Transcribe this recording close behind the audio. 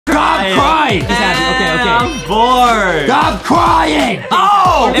Stop crying. He's happy. Okay. I'm bored. Stop crying.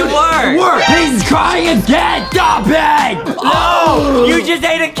 Oh, it worked. It worked. He's crying again. Stop it. No, Oh, you just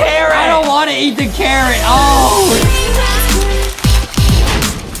ate a carrot. I don't want to eat the carrot. Oh.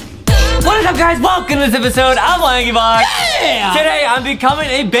 What is up, guys? Welcome to this episode of LankyBox. Yeah. Today, I'm becoming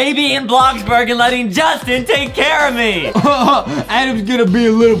a baby in BLOXBURG and letting Justin take care of me. Adam's gonna be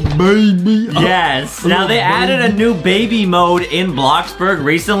a little baby. Yes. Now, they added a new baby mode in BLOXBURG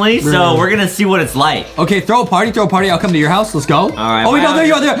recently, so we're gonna see what it's like. Okay, throw a party. I'll come to your house. Let's go. All right. Oh, wait, no, there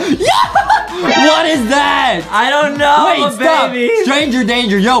you are. There. Yeah. What is that? I don't know. Wait, stop. Baby. Stranger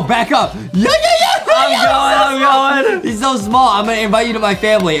danger. Yo, back up. Yeah. I'm going. He's so small. I'm gonna invite you to my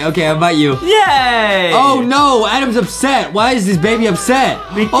family. Okay, I invite you. Yay. Oh no, Adam's upset. Why is this baby upset?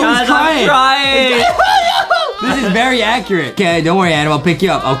 Because he's crying. I'm crying. This is very accurate. Okay, don't worry, Adam. I'll pick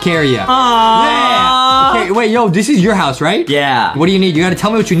you up. I'll carry you. Aww. Yeah. Okay, wait, yo, this is your house, right? Yeah. What do you need? You gotta tell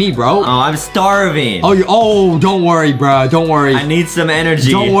me what you need, bro. Oh, I'm starving. Oh, don't worry, bro. Don't worry. I need some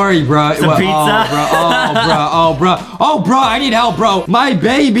energy. Don't worry, bro. Some pizza? Oh, bro. I need help, bro. My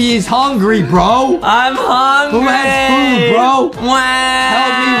baby is hungry, bro. I'm hungry. Who has food, bro? Wow.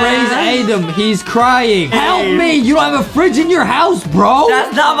 Help me raise Adam. He's crying. Hey. Help me. You don't have a fridge in your house, bro.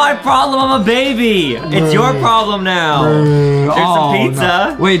 That's not my problem. I'm a baby. It's your problem now. There's some pizza.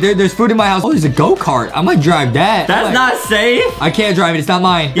 No. Wait, there's food in my house. Oh, there's a go-kart. I might drive that. That's not safe. I can't drive it. It's not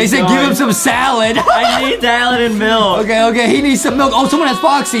mine. They said give him some salad. I need salad and milk. Okay. He needs some milk. Oh, someone has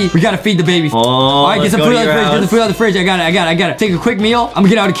Foxy. We gotta feed the baby. Oh, all right, get some food out of the fridge. Get the food out of the fridge. I got it. Take a quick meal. I'm gonna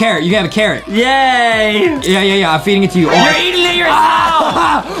get out a carrot. You can have a carrot. Yay. Yeah. I'm feeding it to you. You're eating it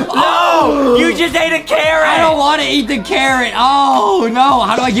yourself. No, you just ate a carrot. I don't want to eat the carrot. Oh, no.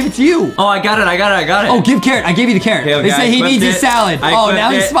 How do I give it to you? Oh, I got it. Oh, give carrot. I gave you the carrot. Okay, they say he needs his salad. Oh,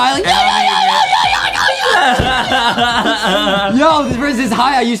 now he's smiling. Yo, this person says,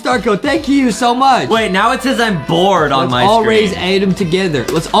 hi, you start code. Thank you so much. Wait, now it says I'm bored on my screen.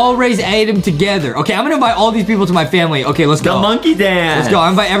 Let's all raise Adam together. Okay, I'm gonna invite all these people to my family. Okay, let's go. The monkey dance. Let's go. I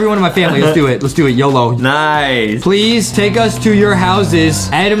invite everyone to my family. Let's do it. YOLO. Nice. Please take us to your houses.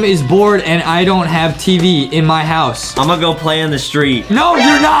 Adam is bored and I don't have TV in my house. I'm gonna go play in the street. No,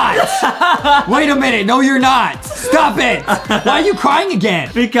 you're not. Wait a minute. No, you're not. Stop it. Why are you crying again?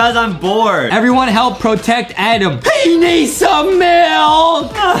 Because I'm bored. Everyone help protect Adam. He needs some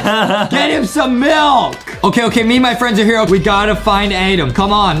milk. Get him some milk. Okay. Me and my friends are here. We gotta find Adam.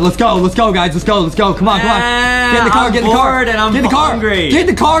 Come on. Let's go, guys. Let's go. Come on. Get in the car. I'm bored and I'm hungry. Get in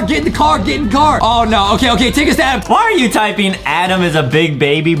the car. Oh, no. Okay. Take us to Adam. Why are you typing Adam is a big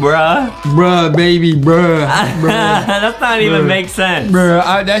baby, bruh? Bruh, baby, bruh. That's not even make sense. Bruh.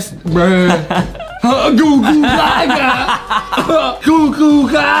 Goo goo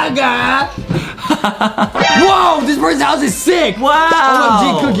gaga. Whoa, this person's house is sick. Wow.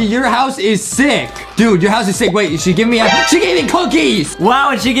 OMG, Cookie, your house is sick. Dude, your house is sick. Wait, she gave me cookies. Wow,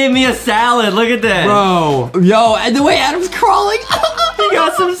 and she gave me a salad. Look at this. Bro. Yo, and the way Adam's crawling. He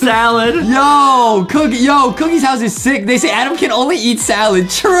got some salad. Yo, Cookie's house is sick. They say Adam can only eat salad.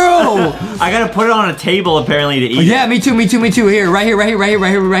 True. I gotta put it on a table apparently to eat. Yeah, me too. Here, right here.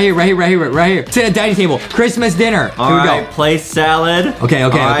 Sit at dining table. Christmas dinner. All Here we right, go. place salad. Okay.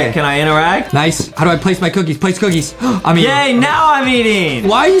 All right, can I interact? Nice. How do I place my cookies? Place cookies. I'm eating. Yay, now I'm eating.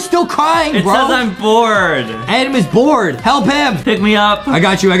 Why are you still crying, it bro? It says I'm bored. Adam is bored. Help him. Pick me up. I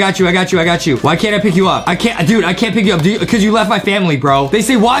got you. Why can't I pick you up? I can't pick you up because you left my family, bro. They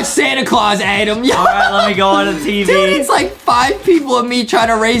say watch Santa Claus, Adam. All right, let me go on the TV. Dude, it's like 5 people and me trying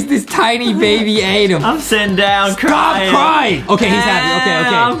to raise this tiny baby Adam. I'm sitting down crying. Stop crying. Okay, he's happy.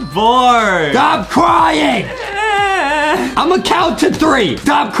 Okay. I'm bored. Stop crying. I'm gonna count to 3.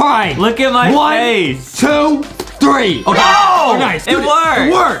 Stop crying. Look at my face. 1, 2, 3. Okay. Oh, nice. It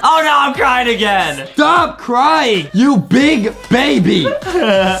worked. Oh, no, I'm crying again. Stop crying, you big baby.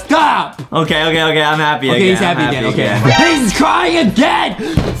 Stop. Okay. I'm happy again. Okay, he's happy again. Okay. He's crying again.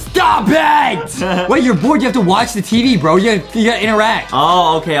 Stop it. Wait, you're bored. You have to watch the TV, bro. You gotta interact.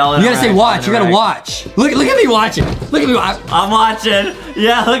 Oh, okay. I'll interact. You gotta say watch. You gotta watch. Look at me watching. I'm watching.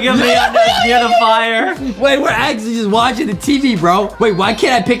 Yeah, look at me. I'm near the fire. Wait, we're actually just watching the TV, bro. Wait, why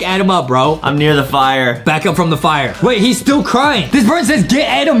can't I pick Adam up, bro? I'm near the fire. Back up from the fire. Wait, he's still crying. This person says get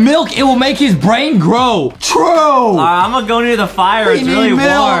Adam milk. It will make his brain grow. True. I'm gonna go near the fire. It's really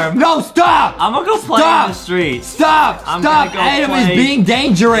warm. No, stop. I'm gonna go play in the street. Stop. Adam is being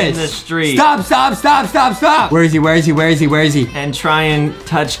dangerous. In the street. Stop. Where is he? And try and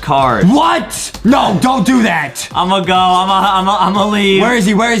touch cars. What? No, don't do that. I'm gonna gonna go. I'm gonna leave. Where is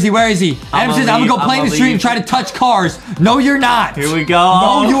he? Where is he? Where is he? Adam says, I'm gonna go play in the street and try to touch cars. No, you're not. Here we go.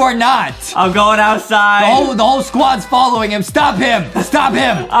 No, you are not. I'm going outside. The whole squad's following him. Stop him. Stop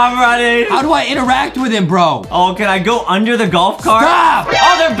him. I'm running. How do I interact with him, bro? Oh, can I go under the golf cart? Stop.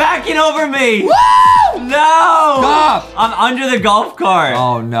 Oh, they're backing over me. Woo! No. Stop. I'm under the golf cart.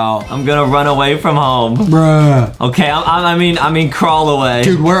 Oh, no. I'm gonna run away from home. Bruh. Okay, I mean, crawl away.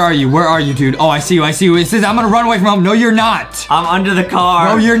 Dude, where are you? Where are you, dude? Oh, I see you. I see you. It says I'm gonna run away from home. No, you're not. I'm under the car.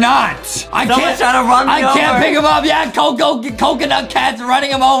 No, you're not. I Someone's trying to run me over. I can't pick him up. Yeah, coconut cat's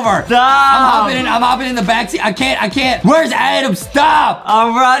running him over. Stop. I'm hopping in the backseat. I can't. Where's Adam? Stop.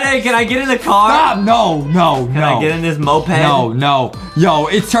 I'm running. Can I get in the car? Stop. No. Can I get in this moped? No. Yo,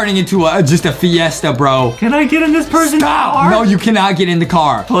 it's turning into just a fiesta, bro. Can I get in this person's car? No, you cannot get in the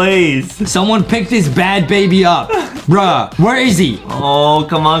car. Please. Someone pick this bad baby up. Bruh, where is he? Oh,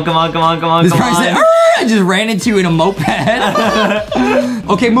 come on. This person, I just ran into you in a moped.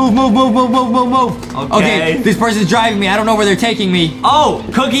 Okay, move. Okay, this person's driving me. I don't know where they're taking me. Oh,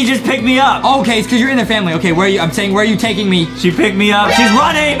 Cookie just picked me up. Okay, it's because you're in their family. Okay, where are you? I'm saying, where are you taking me? She picked me up. She's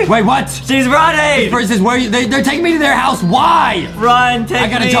running. Wait, what? She's running. This person says, where are you? They're taking me to their house. Why? Run, take me I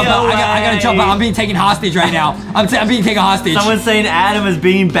gotta jump out. I gotta jump out. I'm being taken hostage right now. I'm being taken hostage. Someone's saying Adam is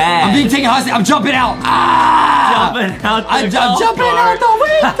being bad. I'm being taken hostage. I'm jumping out. Ah! I'm jumping out the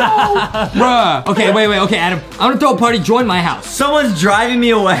window. Bruh. Okay, wait. Okay, Adam. I'm gonna throw a party. Join my house. Someone's driving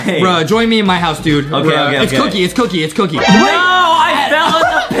me away. Bruh, join me in my house, dude. Okay. It's Cookie. It's Cookie. No, I fell in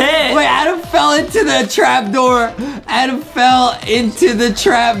the pit. Wait, Adam fell into the trap door. Adam fell into the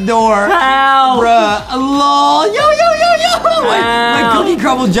trap door. How? Bruh, lol. Yo. Wait, Cookie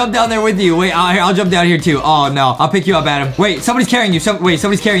Crumble jumped down there with you. Wait, I'll jump down here too. Oh, no. I'll pick you up, Adam. Wait, somebody's carrying you.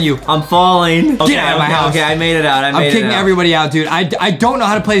 Somebody's carrying you. I'm falling. Get out of my house. Okay, I made it out. I'm kicking everybody out, dude. I don't know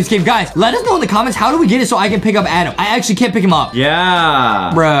how to play this game. Guys, let us know in the comments, how do we get it so I can pick up Adam? I actually can't pick him up.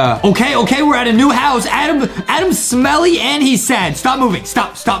 Yeah. Bruh. Okay, we're at a new house. Adam's smelly and he's sad. Stop moving.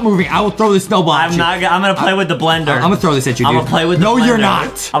 Stop moving. I will throw this snowball at you. I'm gonna play with the blender. I'm gonna throw this at you, dude. I'm gonna play with the blender. No, you're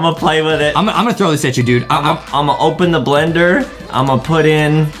not. I'm gonna play with it. I'm gonna throw this at you, dude. I'm gonna open the blender. I'm gonna put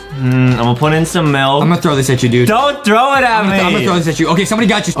in some milk. I'm gonna throw this at you, dude. Don't throw it at me. I'm gonna throw this at you. Okay, somebody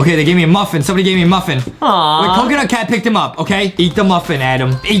got you. Okay, they gave me a muffin. Somebody gave me a muffin. Aww. Wait, Coconut Cat picked him up, okay? Eat the muffin,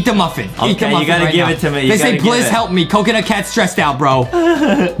 Adam. Eat the muffin. Okay, Eat the muffin you gotta give it to me. They say, please help me. Coconut Cat's stressed out, bro.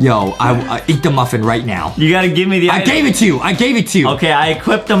 Yo, I eat the muffin right now. You gotta give me the item. I gave it to you. Okay, I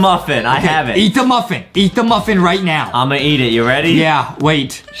equipped the muffin. I have it. Eat the muffin. Eat the muffin right now. I'm gonna eat it. You ready? Yeah,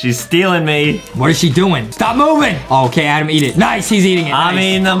 wait. She's stealing me. What is she doing? Stop moving. Okay, Adam, eat it. Nice, he's eating it. I'm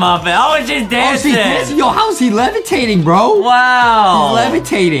eating the muffin. Oh, and she's dancing. Oh, she's dancing. Yo, how's he levitating, bro? Wow. He's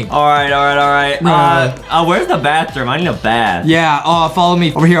levitating. All right. Where's the bathroom? I need a bath. Yeah, follow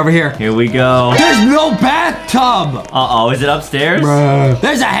me. Over here. Here we go. There's no bathtub. Uh-oh, is it upstairs? Bruh.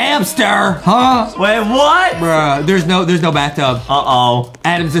 There's a hamster. Huh? Wait, what? Bruh, there's no bathtub. Uh-oh.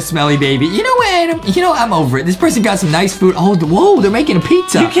 Adam's a smelly baby. You know what, Adam? You know, I'm over it. This person got some nice food. Oh, whoa, they're making a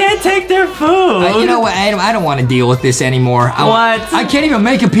pizza. You can't take their food. You know what, Adam? I don't want to deal with this anymore. What? I can't even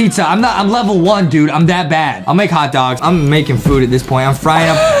make a pizza. I'm level 1, dude. I'm that bad. I'll make hot dogs. I'm making food at this point. I'm frying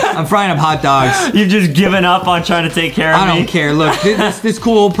up hot dogs. You've just given up on trying to take care of me. I don't care. Look, this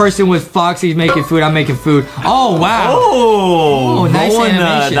cool person with Foxy's making food. I'm making food. Oh, wow. Oh, nice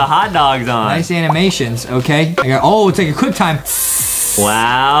animation. The hot dogs on. Nice animations. Okay. It's like a quick time.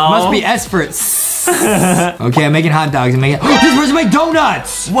 Wow. Must be S for it. Okay, I'm making hot dogs. This person make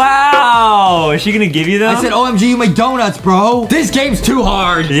donuts. Wow. Is she gonna give you them? I said, OMG, you make donuts, bro. This game's too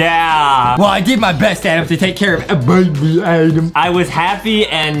hard. Yeah. Well, I did my best, Adam, to take care of a baby, Adam. I was happy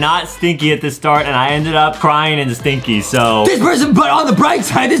and not stinky at the start, and I ended up crying and stinky, so. This person, but on the bright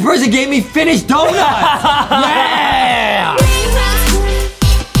side, this person gave me finished donuts. Yeah.